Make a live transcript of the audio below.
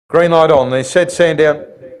Green light on. They're set, Sandown.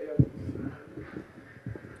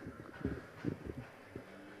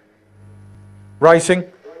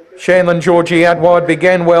 Racing. Shanlin Georgie out wide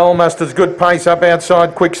began well, musters good pace up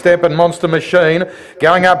outside Quick Step and Monster Machine.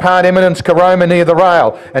 Going up hard, Eminence Caroma near the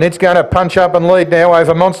rail, and it's going to punch up and lead now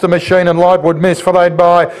over Monster Machine and Lightwood Miss, followed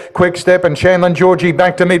by Quick Step and Shanlin Georgie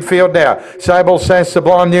back to midfield now. Sable Sass,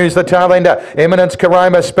 Sublime News, the tail ender. Eminence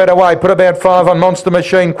Caroma sped away, put about 5 on Monster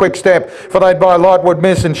Machine, Quick Step, followed by Lightwood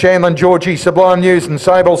Miss and Shanlin Georgie, Sublime News and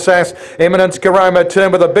Sable Sass. Eminence Caroma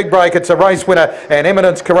turn with a big break. It's a race winner, and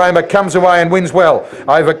Eminence Caroma comes away and wins well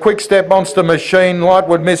over Quick Step, Monster Machine,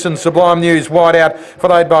 Lightwood Miss and Sublime News wide out,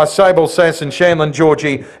 followed by Sable Sass and Shanlin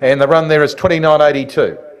Georgie, and the run there is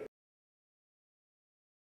 29.82.